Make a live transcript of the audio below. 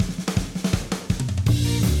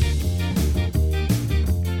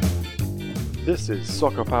This is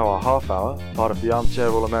Soccer Power Half Hour, part of the Armchair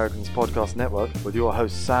All-Americans podcast network, with your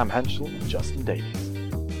hosts Sam Henschel and Justin Davies.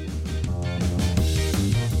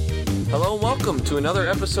 Hello and welcome to another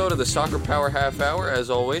episode of the Soccer Power Half Hour. As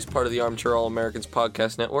always, part of the Armchair All-Americans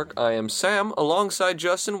podcast network. I am Sam. Alongside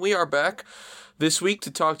Justin, we are back this week to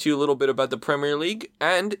talk to you a little bit about the Premier League,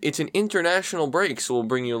 and it's an international break, so we'll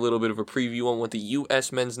bring you a little bit of a preview on what the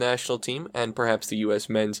U.S. men's national team and perhaps the U.S.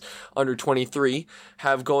 men's under-23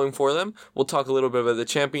 have going for them. We'll talk a little bit about the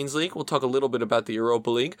Champions League, we'll talk a little bit about the Europa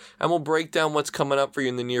League, and we'll break down what's coming up for you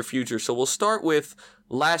in the near future. So we'll start with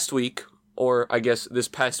last week, or I guess this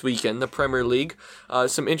past weekend, the Premier League.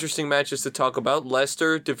 Some interesting matches to talk about.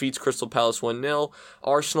 Leicester defeats Crystal Palace 1-0.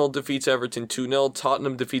 Arsenal defeats Everton 2-0.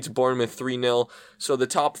 Tottenham defeats Bournemouth 3-0. So the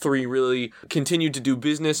top three really continue to do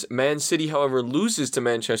business. Man City, however, loses to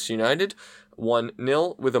Manchester United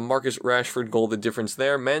 1-0 with a Marcus Rashford goal, the difference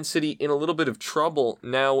there. Man City in a little bit of trouble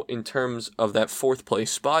now in terms of that fourth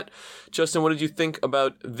place spot. Justin, what did you think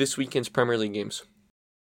about this weekend's Premier League games?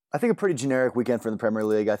 I think a pretty generic weekend for the Premier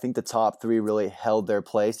League. I think the top three really held their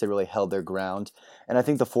place. They really held their ground. And I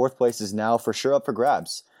think the fourth place is now for sure up for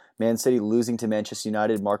grabs. Man City losing to Manchester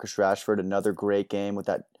United. Marcus Rashford, another great game with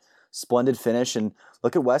that splendid finish. And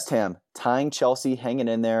look at West Ham tying Chelsea, hanging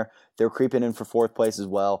in there. They're creeping in for fourth place as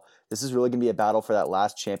well. This is really going to be a battle for that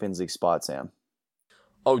last Champions League spot, Sam.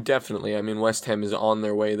 Oh, definitely. I mean, West Ham is on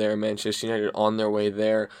their way there. Manchester United on their way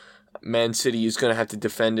there. Man City is going to have to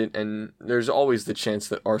defend it, and there's always the chance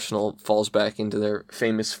that Arsenal falls back into their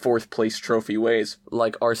famous fourth-place trophy ways,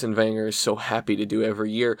 like Arsene Wenger is so happy to do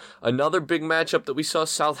every year. Another big matchup that we saw,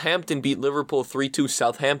 Southampton beat Liverpool 3-2.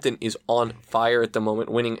 Southampton is on fire at the moment,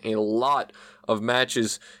 winning a lot of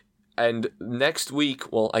matches. And next week,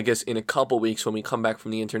 well, I guess in a couple weeks when we come back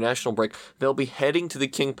from the international break, they'll be heading to the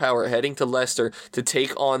King Power, heading to Leicester to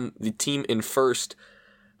take on the team in first.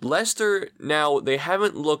 Leicester, now, they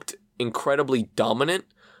haven't looked incredibly dominant,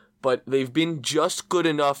 but they've been just good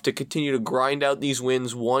enough to continue to grind out these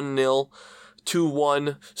wins, 1-0,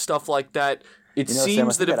 2-1, stuff like that. It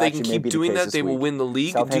seems Sam, that if they can keep doing that, they will win the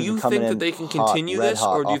league. Do you think that they can continue this,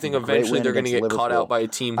 or do you think eventually they're going to get caught out by a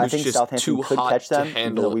team who's just too hot to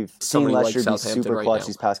handle We've seen somebody like Leicester be Southampton super right clutch now?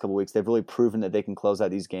 these past couple weeks. They've really proven that they can close out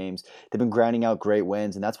these games. They've been grinding out great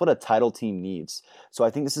wins, and that's what a title team needs. So I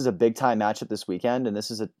think this is a big-time matchup this weekend, and this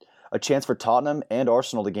is a chance for Tottenham and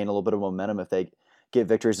Arsenal to gain a little bit of momentum if they get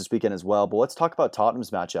victories this weekend as well. But let's talk about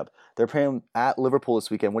Tottenham's matchup. They're playing at Liverpool this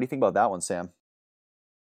weekend. What do you think about that one, Sam?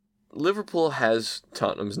 Liverpool has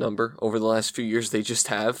Tottenham's number over the last few years. They just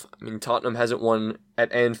have. I mean, Tottenham hasn't won at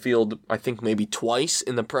Anfield, I think maybe twice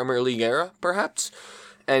in the Premier League era, perhaps.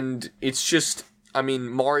 And it's just, I mean,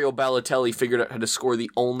 Mario Balotelli figured out how to score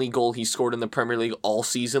the only goal he scored in the Premier League all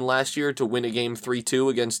season last year to win a game 3-2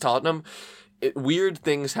 against Tottenham. Weird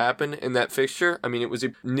things happen in that fixture. I mean, it was a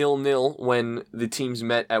 0-0 when the teams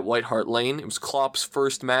met at White Hart Lane. It was Klopp's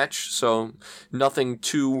first match, so nothing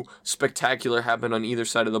too spectacular happened on either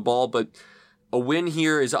side of the ball, but a win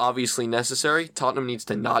here is obviously necessary. Tottenham needs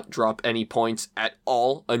to not drop any points at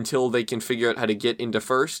all until they can figure out how to get into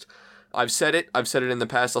first. I've said it in the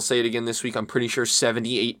past, I'll say it again this week. I'm pretty sure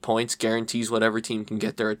 78 points guarantees whatever team can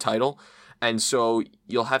get there a title. And so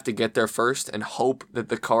you'll have to get there first and hope that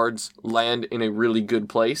the cards land in a really good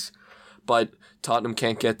place. But Tottenham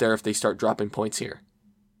can't get there if they start dropping points here.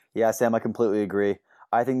 Yeah, Sam, I completely agree.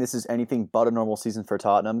 I think this is anything but a normal season for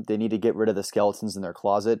Tottenham. They need to get rid of the skeletons in their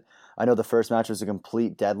closet. I know the first match was a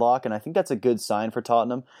complete deadlock, and I think that's a good sign for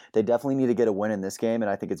Tottenham. They definitely need to get a win in this game, and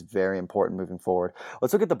I think it's very important moving forward.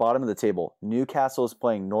 Let's look at the bottom of the table. Newcastle is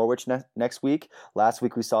playing Norwich next week. Last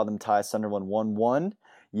week we saw them tie Sunderland 1-1.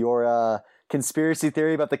 Your conspiracy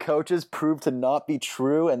theory about the coaches proved to not be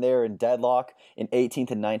true, and they are in deadlock in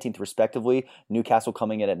 18th and 19th respectively. Newcastle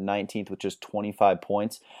coming in at 19th with just 25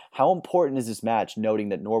 points. How important is this match, noting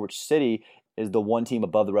that Norwich City is the one team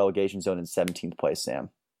above the relegation zone in 17th place,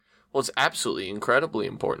 Sam? Well, it's absolutely incredibly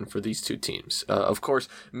important for these two teams. Of course,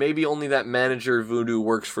 maybe only that manager voodoo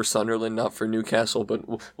works for Sunderland, not for Newcastle, but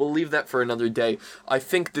we'll leave that for another day. I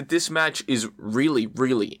think that this match is really,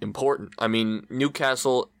 really important. I mean,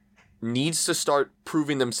 Newcastle needs to start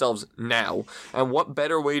proving themselves now, and what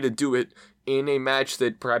better way to do it in a match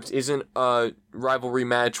that perhaps isn't a rivalry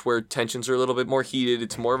match where tensions are a little bit more heated.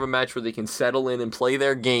 It's more of a match where they can settle in and play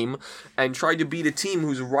their game and try to beat a team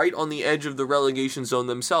who's right on the edge of the relegation zone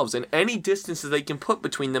themselves. And any distance that they can put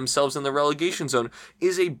between themselves and the relegation zone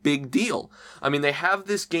is a big deal. I mean, they have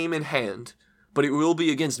this game in hand, but it will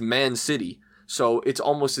be against Man City. So it's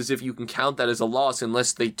almost as if you can count that as a loss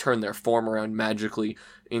unless they turn their form around magically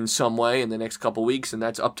in some way in the next couple weeks, and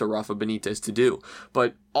that's up to Rafa Benitez to do.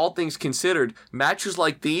 But all things considered, matches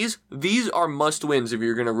like these are must-wins if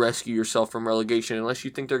you're going to rescue yourself from relegation, unless you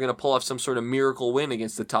think they're going to pull off some sort of miracle win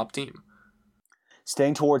against the top team.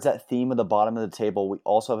 Staying towards that theme of the bottom of the table, we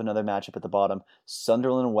also have another matchup at the bottom,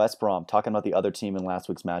 Sunderland and West Brom, talking about the other team in last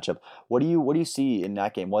week's matchup. What do you see in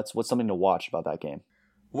that game? What's something to watch about that game?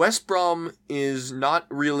 West Brom is not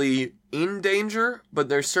really in danger, but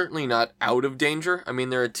they're certainly not out of danger. I mean,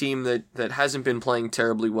 they're a team that hasn't been playing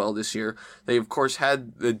terribly well this year. They, of course,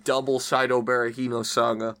 had the double Saido Berahino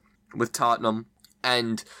saga with Tottenham,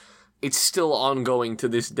 and it's still ongoing to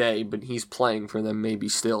this day, but he's playing for them maybe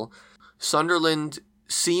still. Sunderland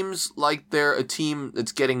seems like they're a team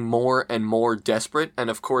that's getting more and more desperate, and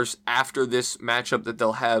of course, after this matchup that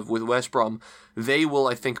they'll have with West Brom, they will,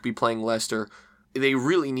 I think, be playing Leicester. They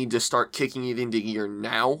really need to start kicking it into gear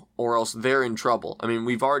now, or else they're in trouble. I mean,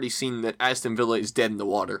 we've already seen that Aston Villa is dead in the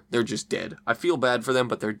water. They're just dead. I feel bad for them,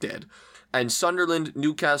 but they're dead. And Sunderland,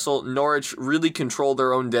 Newcastle, Norwich really control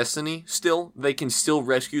their own destiny still. They can still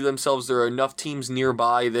rescue themselves. There are enough teams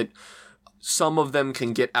nearby that some of them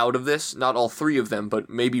can get out of this. Not all three of them, but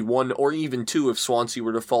maybe one or even two if Swansea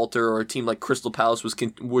were to falter or a team like Crystal Palace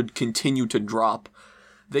would continue to drop.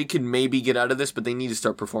 They could maybe get out of this, but they need to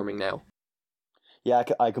start performing now. Yeah,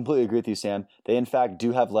 I completely agree with you, Sam. They, in fact,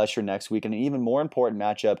 do have Leicester next week, and an even more important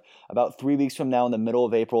matchup. About 3 weeks from now, in the middle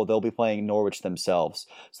of April, they'll be playing Norwich themselves.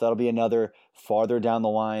 So that'll be another farther down the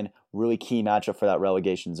line, really key matchup for that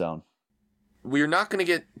relegation zone. We're not going to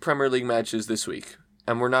get Premier League matches this week,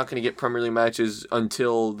 and we're not going to get Premier League matches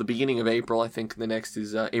until the beginning of April. I think the next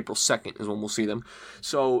is April 2nd is when we'll see them.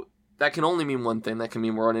 So that can only mean one thing. That can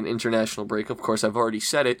mean we're on an international break. Of course, I've already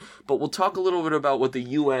said it, but we'll talk a little bit about what the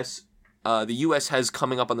U.S. has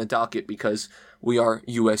coming up on the docket because we are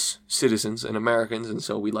U.S. citizens and Americans, and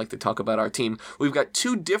so we like to talk about our team. We've got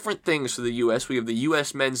two different things for the U.S. We have the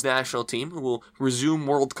U.S. men's national team, who will resume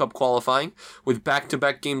World Cup qualifying with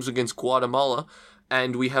back-to-back games against Guatemala,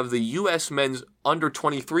 and we have the U.S. men's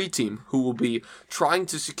under-23 team, who will be trying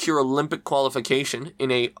to secure Olympic qualification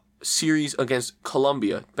in a series against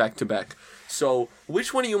Colombia back-to-back. So,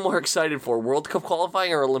 which one are you more excited for, World Cup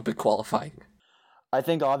qualifying or Olympic qualifying? I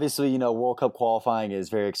think obviously, World Cup qualifying is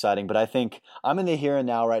very exciting, but I think I'm in the here and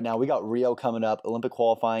now right now. We got Rio coming up. Olympic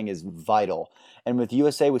qualifying is vital. And with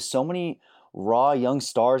USA, with so many raw young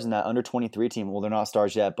stars in that under-23 team, well, they're not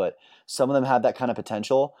stars yet, but some of them have that kind of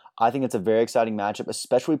potential. I think it's a very exciting matchup,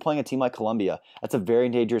 especially playing a team like Colombia. That's a very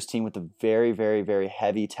dangerous team with a very, very, very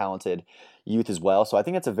heavy, talented youth as well. So I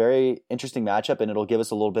think it's a very interesting matchup, and it'll give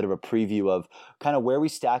us a little bit of a preview of kind of where we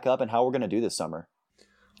stack up and how we're going to do this summer.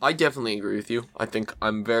 I definitely agree with you. I think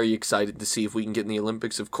I'm very excited to see if we can get in the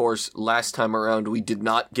Olympics. Of course, last time around, we did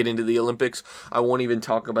not get into the Olympics. I won't even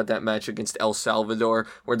talk about that match against El Salvador,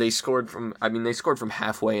 where they scored from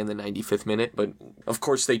halfway in the 95th minute, but of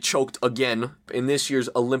course they choked again in this year's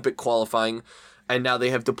Olympic qualifying, and now they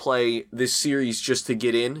have to play this series just to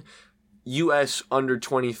get in. U.S. under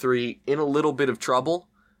 23 in a little bit of trouble.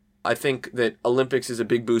 I think that Olympics is a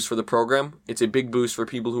big boost for the program. It's a big boost for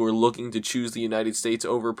people who are looking to choose the United States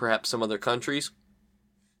over perhaps some other countries.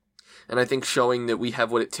 And I think showing that we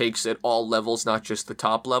have what it takes at all levels, not just the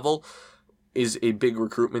top level, is a big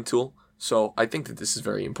recruitment tool. So I think that this is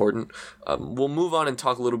very important. We'll move on and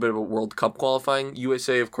talk a little bit about World Cup qualifying.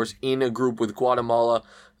 USA, of course, in a group with Guatemala.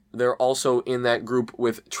 They're also in that group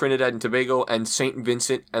with Trinidad and Tobago and St.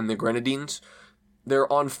 Vincent and the Grenadines.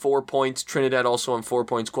 They're on 4 points. Trinidad also on 4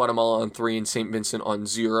 points. Guatemala on 3 and St. Vincent on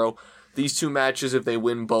 0. These two matches, if they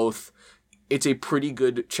win both, it's a pretty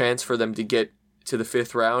good chance for them to get to the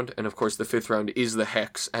 5th round. And of course, the 5th round is the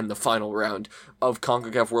Hex and the final round of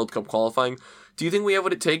CONCACAF World Cup qualifying. Do you think we have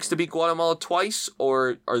what it takes to beat Guatemala twice?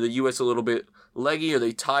 Or are the U.S. a little bit leggy? Are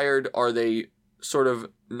they tired? Are they sort of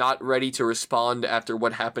not ready to respond after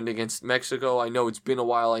what happened against Mexico? I know it's been a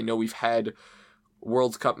while. I know we've had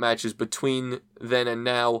World Cup matches between then and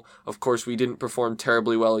now. Of course, we didn't perform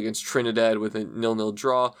terribly well against Trinidad with a 0-0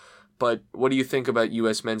 draw. But what do you think about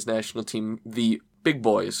U.S. men's national team, the big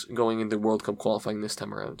boys, going into World Cup qualifying this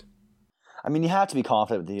time around? I mean, you have to be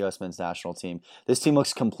confident with the U.S. men's national team. This team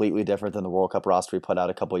looks completely different than the World Cup roster we put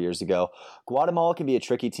out a couple of years ago. Guatemala can be a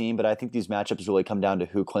tricky team, but I think these matchups really come down to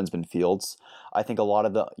who Klinsmann fields. I think a lot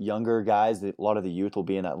of the younger guys, a lot of the youth will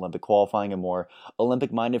be in that Olympic qualifying and more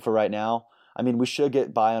Olympic-minded for right now. I mean, we should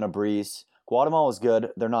get by on a breeze. Guatemala is good.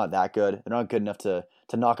 They're not that good. They're not good enough to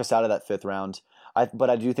knock us out of that 5th round. But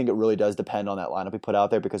I do think it really does depend on that lineup we put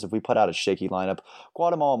out there, because if we put out a shaky lineup,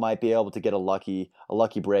 Guatemala might be able to get a lucky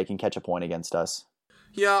break and catch a point against us.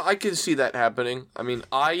 Yeah, I can see that happening. I mean,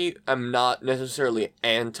 I am not necessarily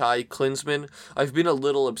anti-Klinsmann. I've been a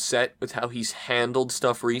little upset with how he's handled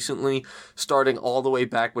stuff recently, starting all the way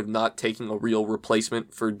back with not taking a real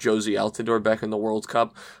replacement for Josie Altidore back in the World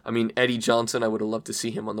Cup. I mean, Eddie Johnson, I would have loved to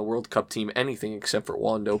see him on the World Cup team, anything except for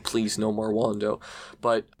Wando. Please, no more Wando.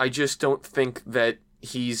 But I just don't think that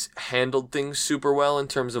he's handled things super well in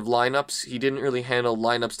terms of lineups. He didn't really handle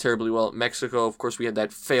lineups terribly well at Mexico. Of course, we had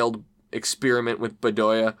that failed experiment with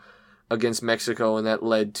Bedoya against Mexico, and that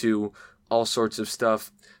led to all sorts of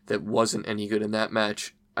stuff that wasn't any good in that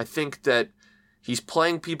match. I think that he's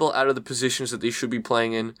playing people out of the positions that they should be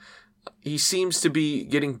playing in. He seems to be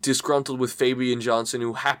getting disgruntled with Fabian Johnson,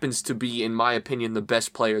 who happens to be, in my opinion, the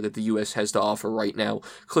best player that the U.S. has to offer right now.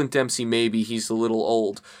 Clint Dempsey, maybe, he's a little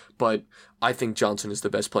old, but I think Johnson is the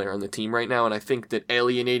best player on the team right now, and I think that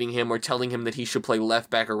alienating him or telling him that he should play left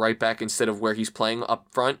back or right back instead of where he's playing up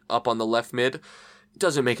front, up on the left mid,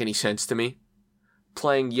 doesn't make any sense to me.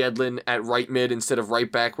 Playing Yedlin at right mid instead of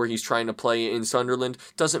right back where he's trying to play in Sunderland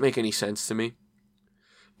doesn't make any sense to me.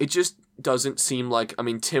 It just doesn't seem like, I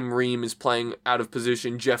mean, Tim Ream is playing out of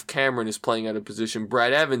position, Jeff Cameron is playing out of position,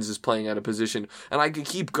 Brad Evans is playing out of position, and I could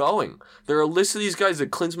keep going. There are a list of these guys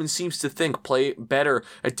that Klinsmann seems to think play better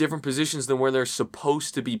at different positions than where they're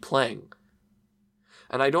supposed to be playing.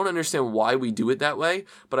 And I don't understand why we do it that way,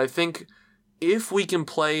 but I think if we can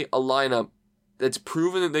play a lineup that's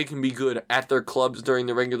proven that they can be good at their clubs during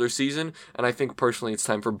the regular season, and I think personally it's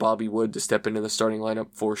time for Bobby Wood to step into the starting lineup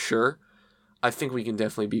for sure, I think we can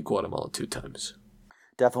definitely beat Guatemala 2 times.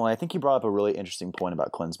 Definitely. I think you brought up a really interesting point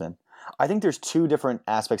about Klinsmann. I think there's 2 different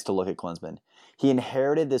aspects to look at Klinsmann. He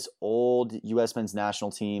inherited this old U.S. men's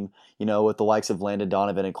national team, with the likes of Landon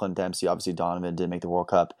Donovan and Clint Dempsey. Obviously, Donovan didn't make the World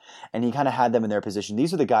Cup. And he kind of had them in their position.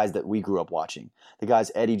 These are the guys that we grew up watching. The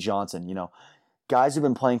guys, Eddie Johnson, guys who've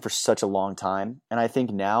been playing for such a long time. And I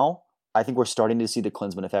think we're starting to see the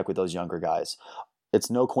Klinsmann effect with those younger guys. It's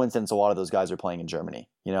no coincidence a lot of those guys are playing in Germany.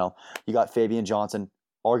 You got Fabian Johnson,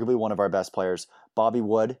 arguably one of our best players. Bobby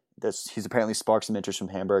Wood, he's apparently sparked some interest from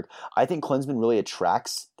Hamburg. I think Klinsmann really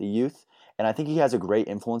attracts the youth, and I think he has a great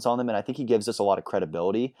influence on them, and I think he gives us a lot of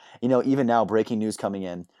credibility. Even now, breaking news coming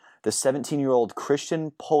in, the 17-year-old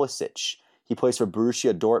Christian Pulisic, he plays for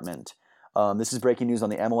Borussia Dortmund. This is breaking news on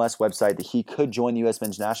the MLS website that he could join the U.S.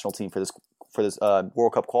 men's national team for this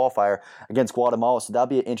World Cup qualifier against Guatemala. So that'll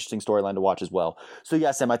be an interesting storyline to watch as well. So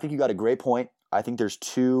yeah, Sam, I think you got a great point. I think there's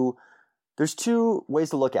two ways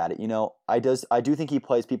to look at it. I do think he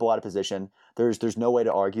plays people out of position. There's no way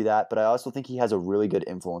to argue that, but I also think he has a really good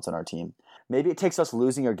influence on our team. Maybe it takes us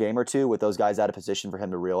losing a game or two with those guys out of position for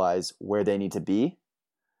him to realize where they need to be.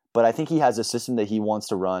 But I think he has a system that he wants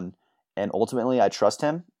to run, and ultimately I trust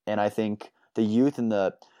him. And I think the youth and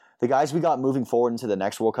the guys we got moving forward into the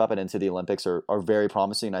next World Cup and into the Olympics are very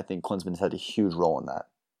promising, and I think Klinsmann's had a huge role in that.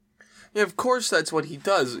 Yeah, of course that's what he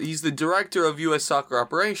does. He's the director of U.S. soccer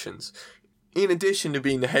operations, in addition to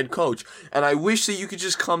being the head coach. And I wish that you could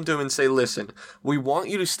just come to him and say, listen, we want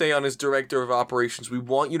you to stay on as director of operations. We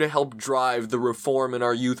want you to help drive the reform in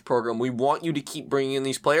our youth program. We want you to keep bringing in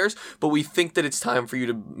these players, but we think that it's time for you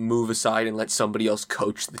to move aside and let somebody else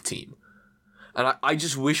coach the team. And I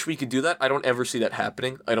just wish we could do that. I don't ever see that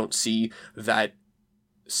happening. I don't see that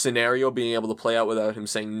scenario being able to play out without him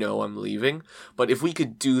saying, no, I'm leaving. But if we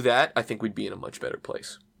could do that, I think we'd be in a much better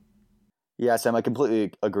place. Yeah, Sam, I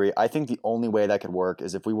completely agree. I think the only way that could work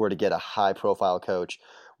is if we were to get a high-profile coach,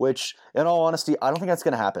 which, in all honesty, I don't think that's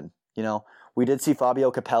going to happen. We did see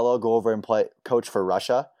Fabio Capello go over and coach for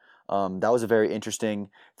Russia. That was a very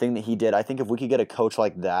interesting thing that he did. I think if we could get a coach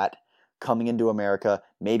like that coming into America,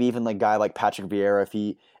 maybe even a guy like Patrick Vieira,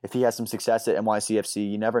 if he has some success at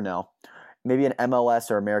NYCFC, you never know. Maybe an MLS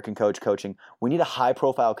or American coach coaching. We need a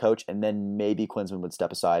high-profile coach, and then maybe Klinsmann would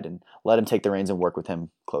step aside and let him take the reins and work with him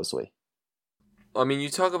closely. I mean, you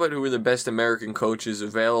talk about who are the best American coaches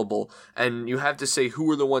available, and you have to say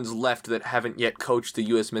who are the ones left that haven't yet coached the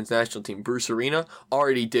U.S. men's national team. Bruce Arena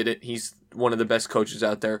already did it. He's one of the best coaches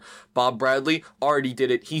out there. Bob Bradley already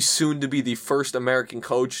did it. He's soon to be the first American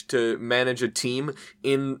coach to manage a team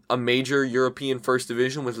in a major European first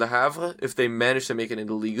division with Le Havre, if they manage to make it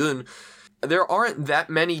into Ligue 1. There aren't that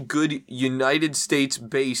many good United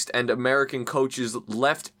States-based and American coaches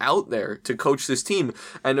left out there to coach this team.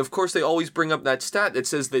 And of course, they always bring up that stat that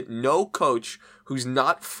says that no coach who's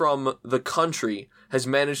not from the country has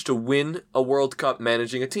managed to win a World Cup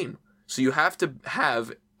managing a team. So you have to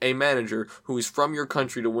have a manager who is from your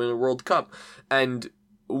country to win a World Cup. And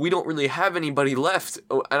we don't really have anybody left,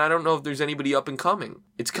 and I don't know if there's anybody up and coming.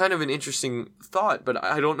 It's kind of an interesting thought, but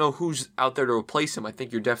I don't know who's out there to replace him. I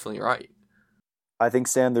think you're definitely right. I think,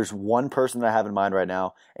 Sam, there's one person that I have in mind right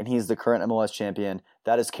now, and he's the current MLS champion.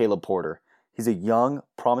 That is Caleb Porter. He's a young,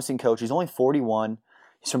 promising coach. He's only 41.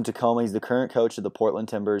 He's from Tacoma. He's the current coach of the Portland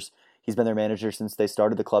Timbers. He's been their manager since they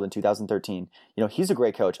started the club in 2013. He's a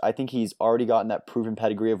great coach. I think he's already gotten that proven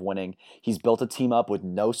pedigree of winning. He's built a team up with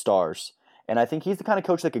no stars. And I think he's the kind of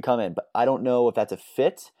coach that could come in. But I don't know if that's a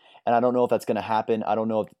fit, and I don't know if that's going to happen. I don't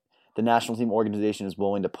know if the national team organization is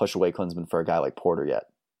willing to push away Klinsmann for a guy like Porter yet.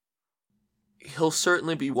 He'll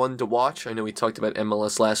certainly be one to watch. I know we talked about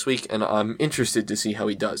MLS last week, and I'm interested to see how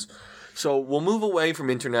he does. So we'll move away from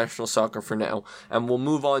international soccer for now, and we'll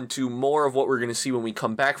move on to more of what we're going to see when we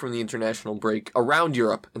come back from the international break around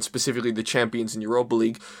Europe, and specifically the champions in Europa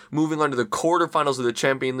League. Moving on to the quarterfinals of the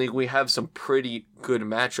Champions League, we have some pretty good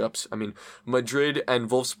matchups. I mean, Madrid and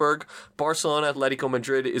Wolfsburg. Barcelona, Atletico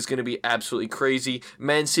Madrid is going to be absolutely crazy.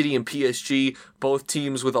 Man City and PSG, both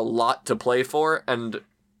teams with a lot to play for, and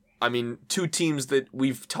I mean, two teams that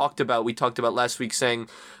we talked about last week saying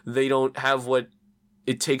they don't have what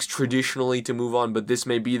it takes traditionally to move on, but this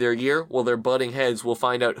may be their year. Well, they're butting heads. We'll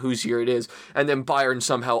find out whose year it is. And then Bayern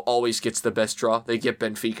somehow always gets the best draw. They get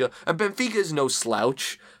Benfica. And Benfica is no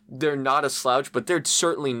slouch. They're not a slouch, but they're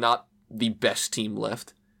certainly not the best team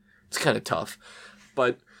left. It's kind of tough.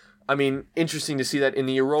 But, I mean, interesting to see that in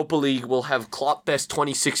the Europa League, we'll have Klopp Best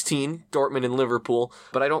 2016, Dortmund and Liverpool.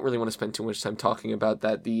 But I don't really want to spend too much time talking about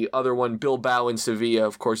that. The other one, Bilbao and Sevilla.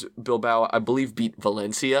 Of course, Bilbao, I believe, beat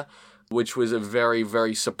Valencia, which was a very,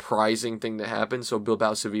 very surprising thing to happen. So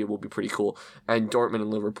Bilbao-Sevilla will be pretty cool. And Dortmund and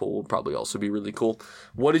Liverpool will probably also be really cool.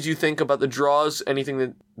 What did you think about the draws?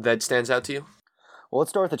 Anything that stands out to you? Well, let's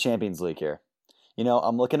start with the Champions League here.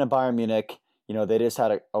 I'm looking at Bayern Munich. They just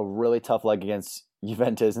had a really tough leg against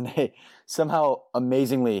Juventus, and they somehow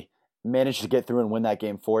amazingly managed to get through and win that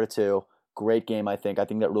game 4-2. Great game, I think. I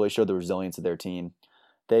think that really showed the resilience of their team.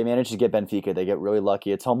 They managed to get Benfica. They get really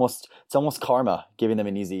lucky. It's almost karma giving them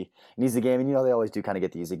an easy game. And they always do kind of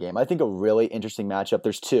get the easy game. I think a really interesting matchup.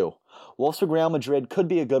 There's two. Wolfsburg Real Madrid could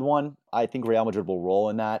be a good one. I think Real Madrid will roll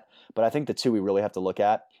in that. But I think the two we really have to look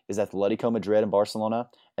at is Atletico Madrid and Barcelona,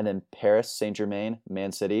 and then Paris Saint-Germain,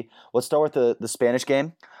 Man City. Let's start with the Spanish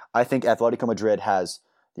game. I think Atletico Madrid has,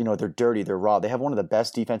 they're dirty, they're raw. They have one of the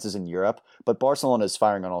best defenses in Europe, but Barcelona is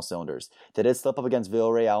firing on all cylinders. They did slip up against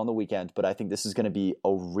Villarreal on the weekend, but I think this is going to be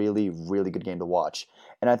a really, really good game to watch.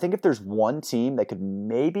 And I think if there's one team that could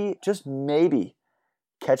maybe, just maybe,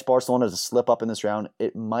 catch Barcelona to slip up in this round,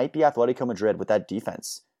 it might be Atletico Madrid with that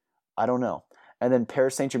defense. I don't know. And then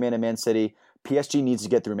Paris Saint-Germain and Man City. PSG needs to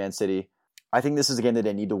get through Man City. I think this is a game that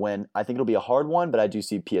they need to win. I think it'll be a hard one, but I do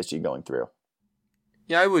see PSG going through.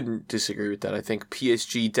 Yeah, I wouldn't disagree with that. I think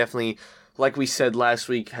PSG definitely, like we said last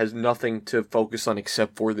week, has nothing to focus on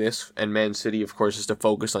except for this. And Man City, of course, is to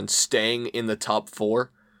focus on staying in the top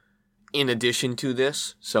four in addition to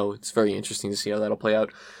this. So it's very interesting to see how that'll play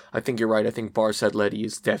out. I think you're right. I think Barca Atleti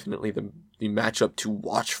is definitely the matchup to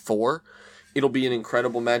watch for. It'll be an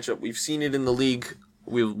incredible matchup. We've seen it in the league.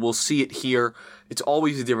 We'll see it here. It's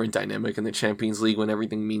always a different dynamic in the Champions League when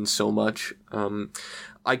everything means so much.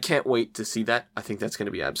 I can't wait to see that. I think that's going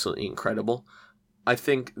to be absolutely incredible. I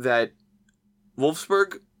think that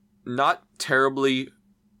Wolfsburg, not terribly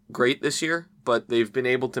great this year, but they've been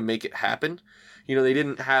able to make it happen. They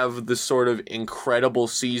didn't have the sort of incredible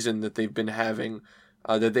season that they've been having,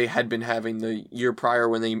 that they had been having the year prior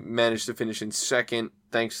when they managed to finish in second,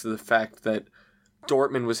 thanks to the fact that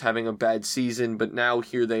Dortmund was having a bad season, but now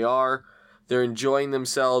here they are. They're enjoying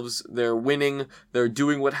themselves, they're winning, they're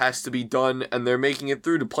doing what has to be done, and they're making it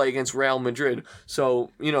through to play against Real Madrid.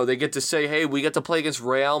 So, they get to say, hey, we get to play against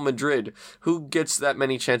Real Madrid. Who gets that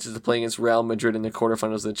many chances to play against Real Madrid in the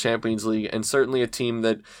quarterfinals of the Champions League? And certainly a team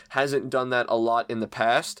that hasn't done that a lot in the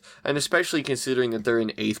past, and especially considering that they're in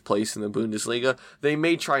 8th place in the Bundesliga, they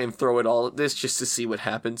may try and throw it all at this just to see what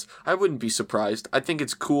happens. I wouldn't be surprised. I think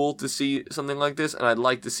it's cool to see something like this, and I'd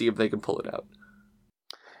like to see if they can pull it out.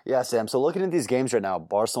 Yeah, Sam. So looking at these games right now,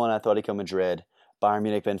 Barcelona, Atletico Madrid, Bayern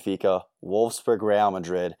Munich, Benfica, Wolfsburg, Real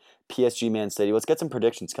Madrid, PSG, Man City. Let's get some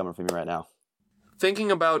predictions coming from you right now.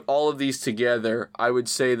 Thinking about all of these together, I would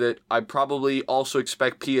say that I probably also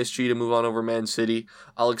expect PSG to move on over Man City.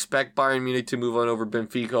 I'll expect Bayern Munich to move on over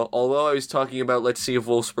Benfica. Although I was talking about let's see if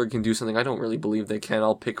Wolfsburg can do something, I don't really believe they can.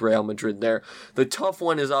 I'll pick Real Madrid there. The tough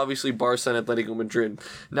one is obviously Barca and Atletico Madrid.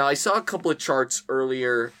 Now, I saw a couple of charts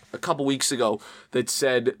earlier, a couple weeks ago, that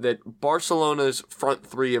said that Barcelona's front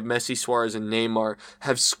three of Messi, Suarez, and Neymar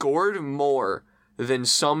have scored more than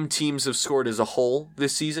some teams have scored as a whole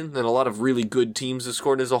this season, than a lot of really good teams have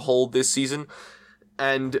scored as a whole this season.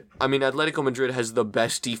 And, I mean, Atletico Madrid has the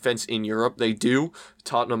best defense in Europe. They do.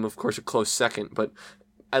 Tottenham, of course, a close second. But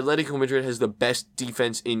Atletico Madrid has the best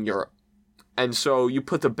defense in Europe. And so you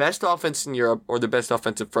put the best offense in Europe, or the best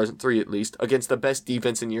offensive front three at least, against the best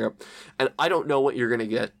defense in Europe. And I don't know what you're going to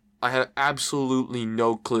get. I have absolutely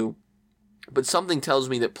no clue. But something tells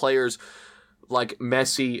me that players like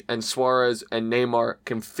Messi and Suarez and Neymar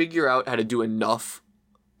can figure out how to do enough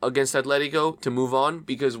against Atletico to move on,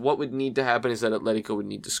 because what would need to happen is that Atletico would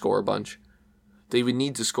need to score a bunch. They would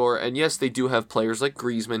need to score, and yes, they do have players like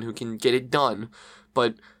Griezmann who can get it done,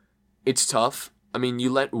 but it's tough. I mean,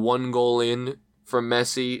 you let one goal in from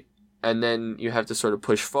Messi, and then you have to sort of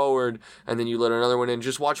push forward, and then you let another one in.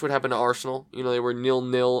 Just watch what happened to Arsenal. You know, they were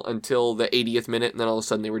 0-0 until the 80th minute, and then all of a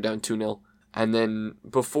sudden they were down 2-0. And then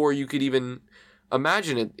before you could even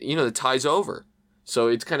imagine it, you know, the tie's over. So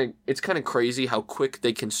it's kind of crazy how quick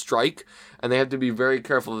they can strike, and they have to be very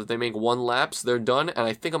careful that they make one lapse, they're done. And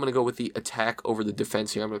I think I'm going to go with the attack over the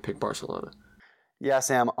defense here. I'm going to pick Barcelona. Yeah,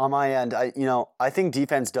 Sam, on my end, I think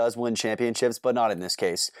defense does win championships, but not in this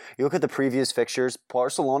case. You look at the previous fixtures,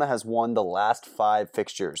 Barcelona has won the last 5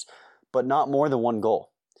 fixtures, but not more than 1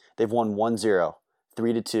 goal. They've won 1-0,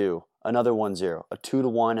 3-2, another 1-0, a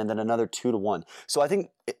 2-1, and then another 2-1. So I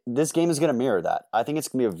think this game is going to mirror that. I think it's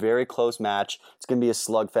going to be a very close match. It's going to be a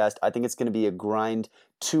slugfest. I think it's going to be a grind,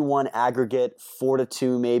 2-1 aggregate,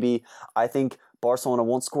 4-2 maybe. I think Barcelona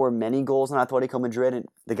won't score many goals in Atletico Madrid, and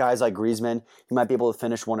the guys like Griezmann, he might be able to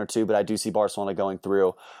finish 1 or 2, but I do see Barcelona going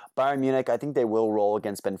through. Bayern Munich, I think they will roll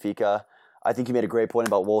against Benfica. I think you made a great point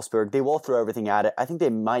about Wolfsburg. They will throw everything at it. I think they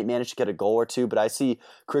might manage to get a goal or 2, but I see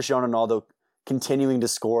Cristiano Ronaldo continuing to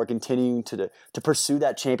score, continuing to pursue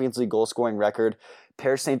that Champions League goal-scoring record.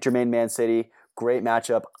 Paris Saint-Germain, Man City, great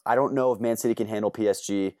matchup. I don't know if Man City can handle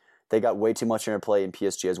PSG. They got way too much interplay, and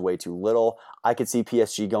PSG has way too little. I could see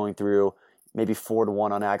PSG going through maybe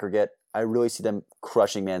 4-1 on aggregate. I really see them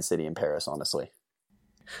crushing Man City in Paris, honestly.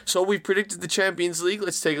 So we've predicted the Champions League.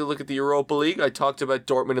 Let's take a look at the Europa League. I talked about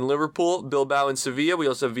Dortmund and Liverpool, Bilbao and Sevilla. We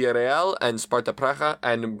also have Villarreal and Sparta Praha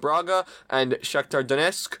and Braga and Shakhtar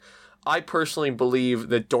Donetsk. I personally believe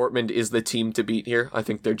that Dortmund is the team to beat here. I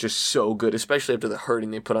think they're just so good, especially after the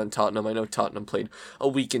hurting they put on Tottenham. I know Tottenham played a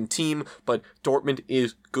weakened team, but Dortmund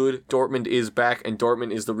is good. Dortmund is back, and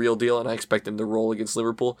Dortmund is the real deal, and I expect them to roll against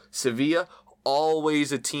Liverpool. Sevilla,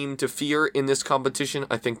 always a team to fear in this competition.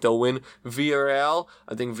 I think they'll win. Villarreal,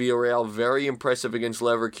 I think Villarreal very impressive against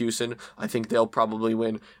Leverkusen. I think they'll probably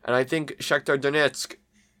win. And I think Shakhtar Donetsk,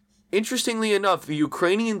 interestingly enough, the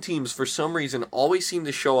Ukrainian teams, for some reason, always seem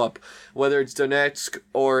to show up, whether it's Donetsk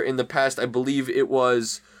or in the past, I believe it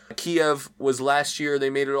was Kiev was last year.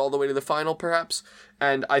 They made it all the way to the final, perhaps.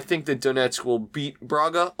 And I think that Donetsk will beat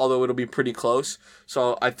Braga, although it'll be pretty close.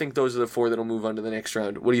 So I think those are the 4 that'll move on to the next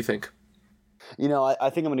round. What do you think? You know, I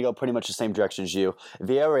think I'm going to go pretty much the same direction as you.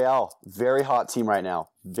 Villarreal, very hot team right now.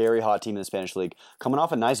 Very hot team in the Spanish league. Coming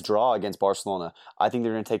off a nice draw against Barcelona. I think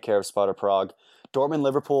they're going to take care of Sparta Prague. Dortmund,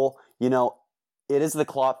 Liverpool, you know, it is the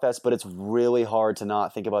Klopp fest, but it's really hard to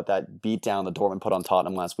not think about that beatdown that Dortmund put on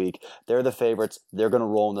Tottenham last week. They're the favorites. They're going to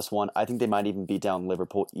roll in this one. I think they might even beat down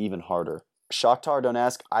Liverpool even harder. Shakhtar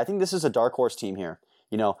Donetsk, I think this is a dark horse team here.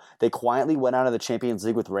 You know, they quietly went out of the Champions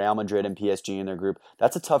League with Real Madrid and PSG in their group.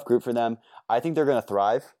 That's a tough group for them. I think they're going to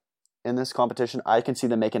thrive in this competition. I can see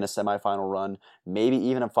them making a semifinal run, maybe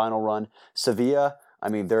even a final run. Sevilla, I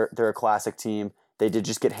mean, they're a classic team. They did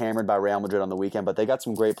just get hammered by Real Madrid on the weekend, but they got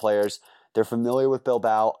some great players. They're familiar with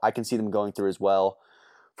Bilbao. I can see them going through as well.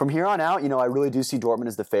 From here on out, you know, I really do see Dortmund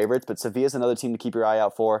as the favorites, but Sevilla's another team to keep your eye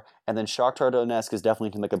out for. And then Shakhtar Donetsk is definitely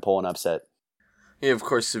a team that can pull an upset. Yeah, of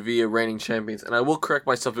course, Sevilla, reigning champions. And I will correct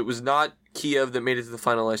myself, it was not Kiev that made it to the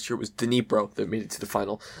final last year, it was Dnipro that made it to the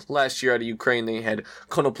final. Last year out of Ukraine, they had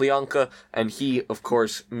Konoplyanka, and he, of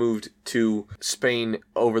course, moved to Spain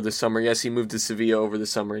over the summer. Yes, he moved to Sevilla over the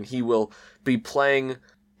summer, and he will be playing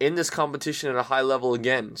in this competition at a high level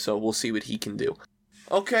again, so we'll see what he can do.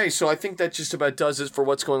 Okay, so I think that just about does it for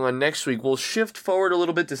what's going on next week. We'll shift forward a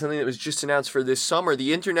little bit to something that was just announced for this summer,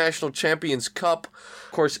 the International Champions Cup.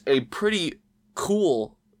 Of course, a pretty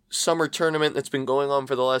cool summer tournament that's been going on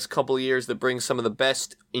for the last couple of years that brings some of the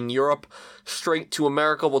best in Europe straight to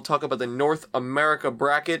America. We'll talk about the North America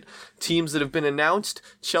bracket. Teams that have been announced: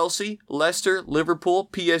 Chelsea, Leicester, Liverpool,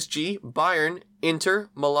 PSG, Bayern, Inter,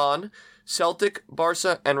 Milan, Celtic,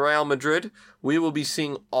 Barca, and Real Madrid. We will be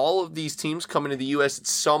seeing all of these teams coming to the U.S. at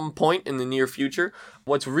some point in the near future.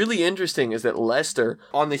 What's really interesting is that Leicester,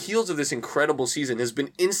 on the heels of this incredible season, has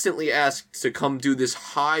been instantly asked to come do this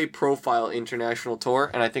high-profile international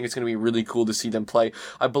tour, and I think it's going to be really cool to see them play.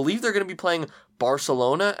 I believe they're going to be playing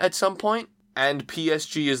Barcelona at some point, and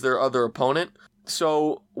PSG is their other opponent.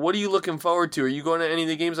 So, what are you looking forward to? Are you going to any of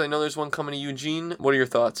the games? I know there's one coming to Eugene. What are your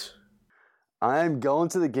thoughts? I'm going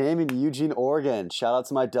to the game in Eugene, Oregon. Shout out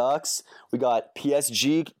to my Ducks. We got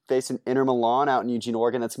PSG facing Inter Milan out in Eugene,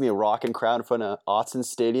 Oregon. That's going to be a rocking crowd in front of Autzen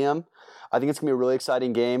Stadium. I think it's going to be a really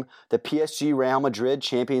exciting game. The PSG Real Madrid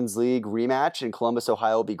Champions League rematch in Columbus,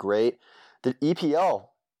 Ohio will be great. The EPL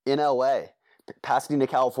in LA, Pasadena,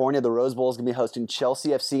 California, the Rose Bowl is going to be hosting Chelsea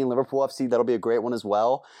FC and Liverpool FC. That'll be a great one as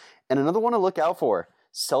well. And another one to look out for,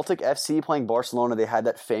 Celtic FC playing Barcelona. They had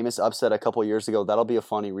that famous upset a couple years ago. That'll be a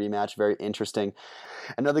funny rematch, very interesting.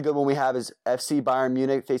 Another good one we have is FC Bayern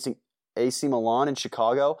Munich facing AC Milan in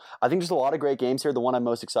Chicago. I think there's a lot of great games here. The one I'm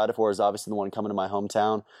most excited for is obviously the one coming to my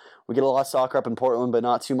hometown. We get a lot of soccer up in Portland, but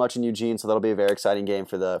not too much in Eugene, so that'll be a very exciting game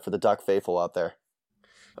for the Duck faithful out there.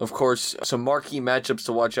 Of course, some marquee matchups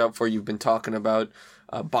to watch out for. You've been talking about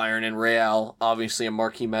Bayern and Real, obviously a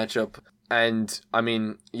marquee matchup. And, I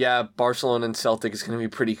mean, yeah, Barcelona and Celtic is going to be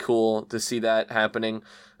pretty cool to see that happening.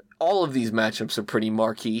 All of these matchups are pretty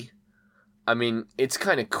marquee. I mean, it's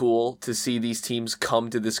kind of cool to see these teams come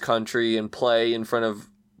to this country and play in front of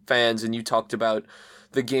fans. And you talked about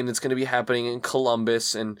the game that's going to be happening in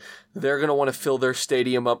Columbus, and they're going to want to fill their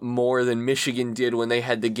stadium up more than Michigan did when they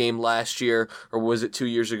had the game last year, or was it 2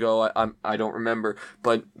 years ago? I don't remember,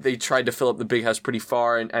 but they tried to fill up the Big House pretty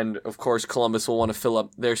far, and of course Columbus will want to fill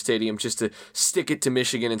up their stadium just to stick it to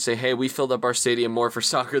Michigan and say, hey, we filled up our stadium more for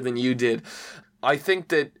soccer than you did. I think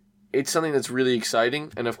that it's something that's really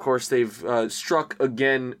exciting, and of course they've struck,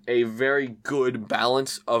 again, a very good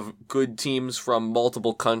balance of good teams from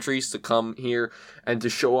multiple countries to come here and to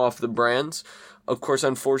show off the brands. Of course,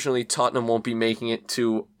 unfortunately, Tottenham won't be making it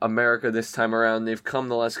to America this time around. They've come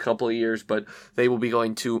the last couple of years, but they will be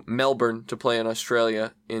going to Melbourne to play in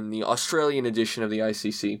Australia in the Australian edition of the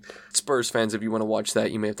ICC. Spurs fans, if you want to watch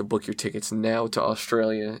that, you may have to book your tickets now to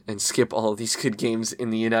Australia and skip all of these good games in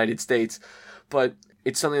the United States. But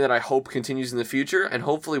it's something that I hope continues in the future, and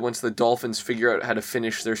hopefully once the Dolphins figure out how to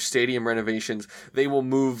finish their stadium renovations, they will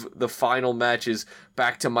move the final matches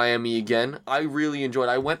back to Miami again. I really enjoyed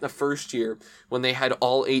it. I went the first year when they had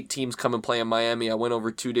all 8 teams come and play in Miami. I went over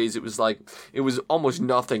 2 days. It was almost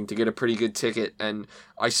nothing to get a pretty good ticket, and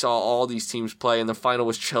I saw all these teams play, and the final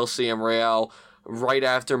was Chelsea and Real right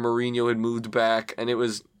after Mourinho had moved back, and it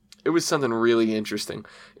was something really interesting.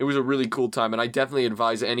 It was a really cool time, and I definitely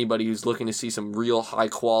advise anybody who's looking to see some real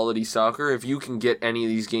high-quality soccer, if you can get any of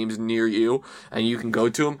these games near you and you can go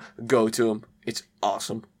to them, go to them. It's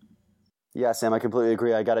awesome. Yeah, Sam, I completely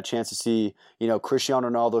agree. I got a chance to see, Cristiano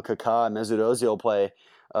Ronaldo, Kaká, and Mesut Ozil play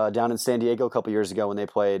down in San Diego a couple years ago when they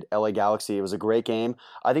played LA Galaxy. It was a great game.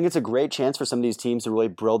 I think it's a great chance for some of these teams to really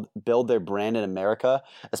build their brand in America,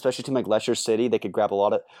 especially a team like Leicester City. They could grab a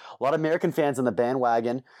lot of American fans on the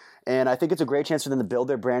bandwagon. And I think it's a great chance for them to build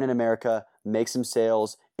their brand in America, make some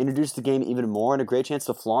sales, introduce the game even more, and a great chance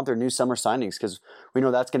to flaunt their new summer signings, because we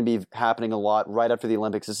know that's going to be happening a lot right after the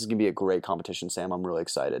Olympics. This is going to be a great competition, Sam. I'm really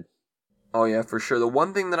excited. Oh, yeah, for sure. The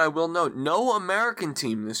one thing that I will note, no American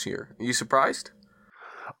team this year. Are you surprised?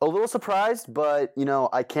 A little surprised, but,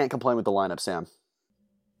 I can't complain with the lineup, Sam.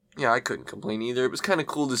 Yeah, I couldn't complain either. It was kind of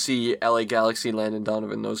cool to see LA Galaxy, Landon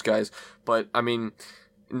Donovan, those guys. But, I mean,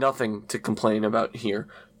 nothing to complain about here.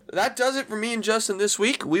 That does it for me and Justin this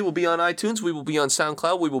week. We will be on iTunes. We will be on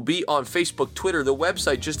SoundCloud. We will be on Facebook, Twitter, the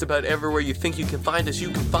website, just about everywhere you think you can find us. You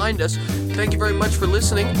can find us. Thank you very much for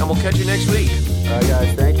listening, and we'll catch you next week. All right,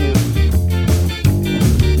 guys. Thank you.